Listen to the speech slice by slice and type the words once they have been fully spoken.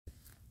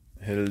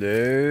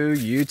Hello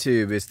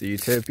YouTube, it's the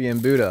Utopian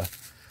Buddha.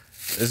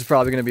 This is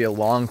probably going to be a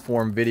long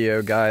form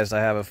video, guys. I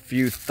have a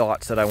few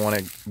thoughts that I want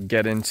to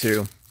get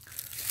into.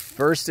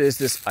 First is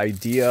this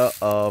idea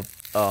of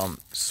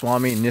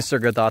Swami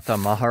Nisargadatta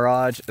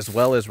Maharaj as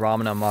well as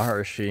Ramana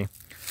Maharshi.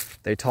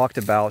 They talked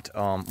about,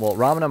 well,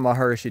 Ramana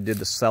Maharshi did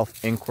the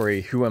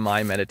self-inquiry, who am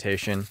I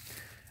meditation,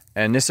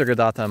 and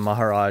Nisargadatta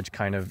Maharaj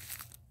kind of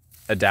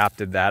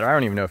adapted that. I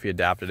don't even know if he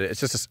adapted it.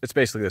 It's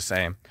basically the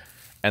same.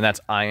 And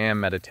that's I am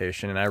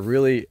meditation. And I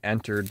really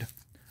entered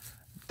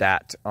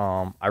that.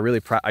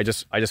 I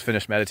just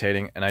finished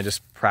meditating and I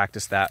just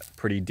practiced that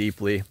pretty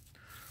deeply.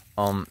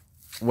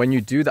 When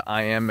you do the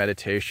I am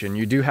meditation,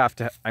 you do have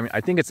to,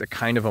 I think it's a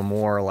kind of a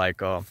more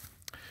like,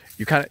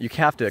 you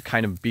have to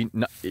kind of be,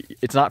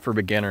 it's not for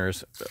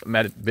beginners,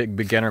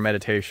 beginner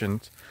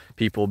meditations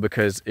people,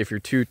 because if you're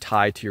too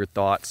tied to your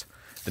thoughts,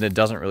 then it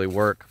doesn't really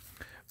work.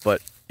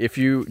 But if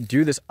you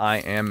do this I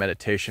am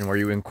meditation where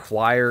you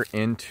inquire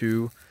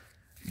into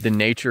the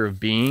nature of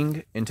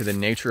being, into the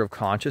nature of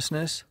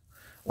consciousness,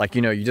 like,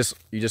 you know, you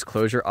just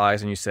close your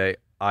eyes and you say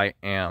I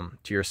am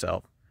to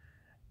yourself,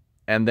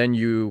 and then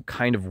you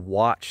kind of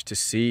watch to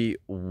see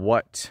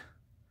what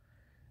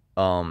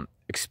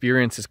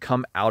experiences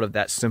come out of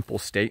that simple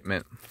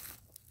statement.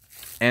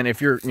 And if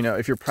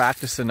you're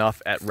practiced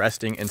enough at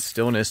resting in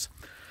stillness,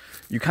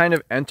 you kind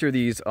of enter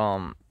these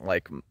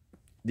like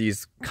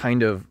these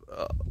kind of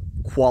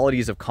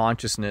qualities of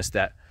consciousness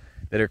that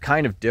are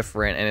kind of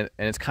different,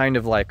 and it's kind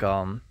of like,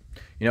 you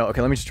know, okay,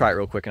 let me just try it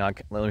real quick,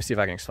 and let me see if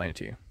I can explain it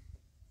to you.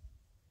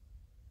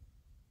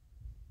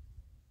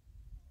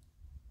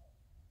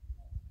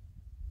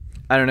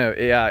 I don't know,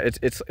 yeah,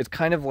 it's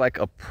kind of like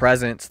a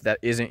presence that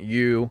isn't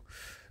you,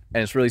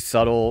 and it's really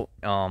subtle.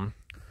 And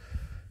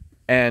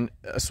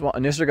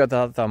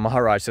Nisargadatta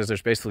Maharaj says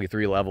there's basically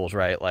 3 levels,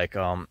 right? Like,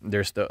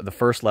 there's the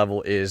first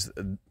level is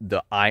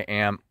the I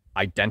am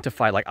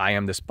identified, like I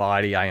am this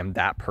body, I am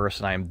that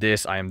person, I am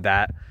this, I am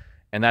that.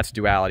 And that's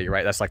duality,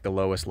 right? That's like the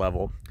lowest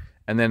level.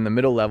 And then the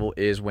middle level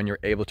is when you're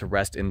able to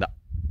rest in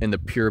the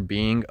pure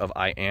being of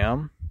I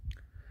am.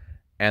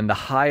 And the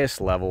highest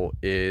level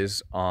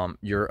is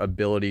your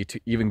ability to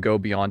even go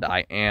beyond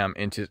I am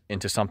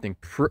into something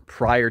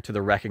prior to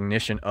the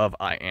recognition of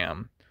I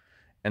am.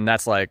 And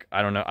that's like,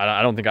 I don't know,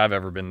 I don't think I've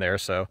ever been there.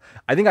 So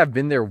I think I've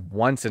been there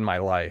once in my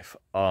life,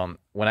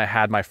 when I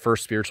had my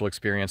first spiritual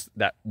experience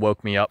that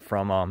woke me up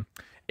from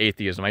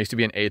atheism. I used to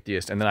be an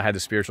atheist, and then I had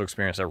the spiritual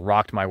experience that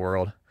rocked my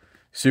world.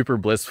 Super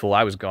blissful.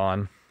 I was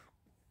gone.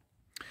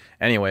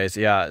 Anyways,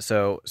 yeah,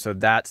 so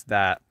that's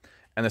that.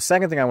 And the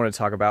second thing I want to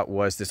talk about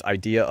was this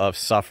idea of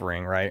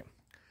suffering, right?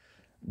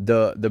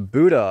 The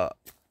Buddha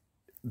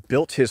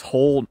built his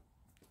whole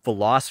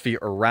philosophy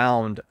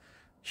around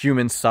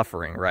human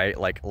suffering, right?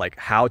 Like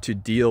how to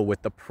deal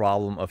with the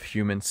problem of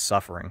human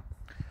suffering.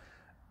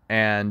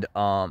 And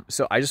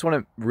so I just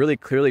want to really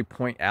clearly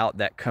point out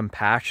that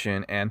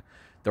compassion and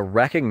the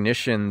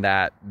recognition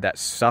that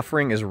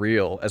suffering is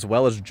real as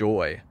well as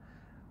joy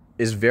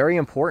is very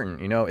important.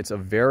 You know, it's a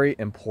very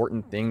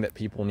important thing that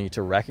people need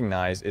to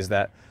recognize, is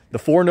that the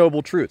Four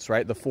Noble Truths,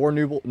 right? The Four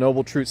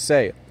Noble Truths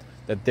say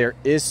that there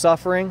is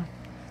suffering,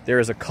 there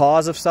is a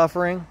cause of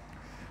suffering,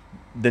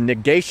 the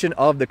negation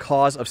of the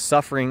cause of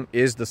suffering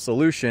is the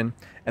solution,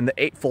 and the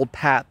Eightfold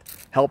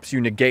Path helps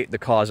you negate the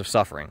cause of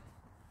suffering.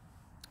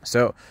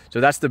 So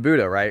that's the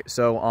Buddha, right?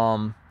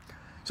 So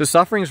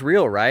suffering's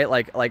real, right?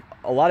 Like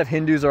a lot of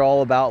Hindus are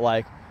all about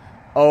like,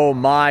 oh,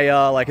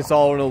 Maya, like it's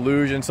all an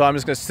illusion, so I'm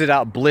just gonna sit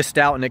out, blissed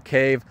out in a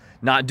cave,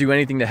 not do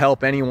anything to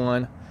help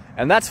anyone.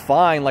 And that's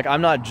fine. Like,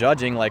 I'm not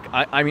judging. Like,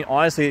 I mean,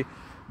 honestly,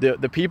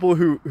 the people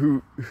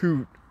who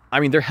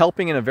I mean, they're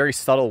helping in a very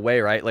subtle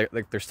way, right?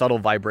 Like their subtle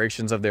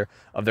vibrations of their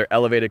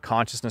elevated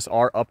consciousness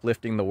are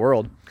uplifting the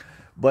world.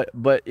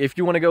 But if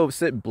you want to go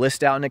sit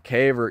blissed out in a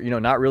cave, or, you know,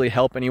 not really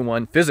help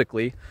anyone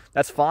physically,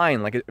 that's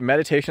fine. Like,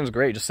 meditation's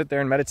great. Just sit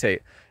there and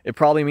meditate. It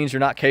probably means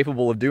you're not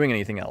capable of doing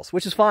anything else,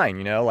 which is fine.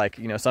 You know, like,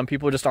 you know, some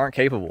people just aren't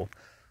capable.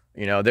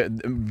 You know,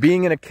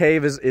 being in a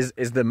cave is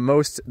the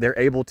most they're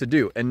able to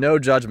do, and no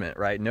judgment,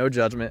 right? No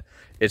judgment.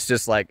 It's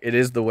just like, it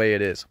is the way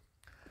it is.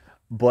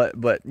 But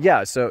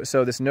yeah, so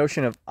this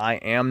notion of I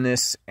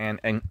amness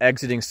and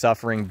exiting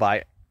suffering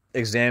by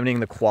examining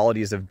the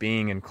qualities of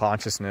being and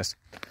consciousness,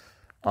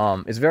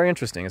 it's very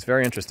interesting. It's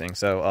very interesting.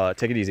 So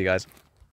take it easy, guys.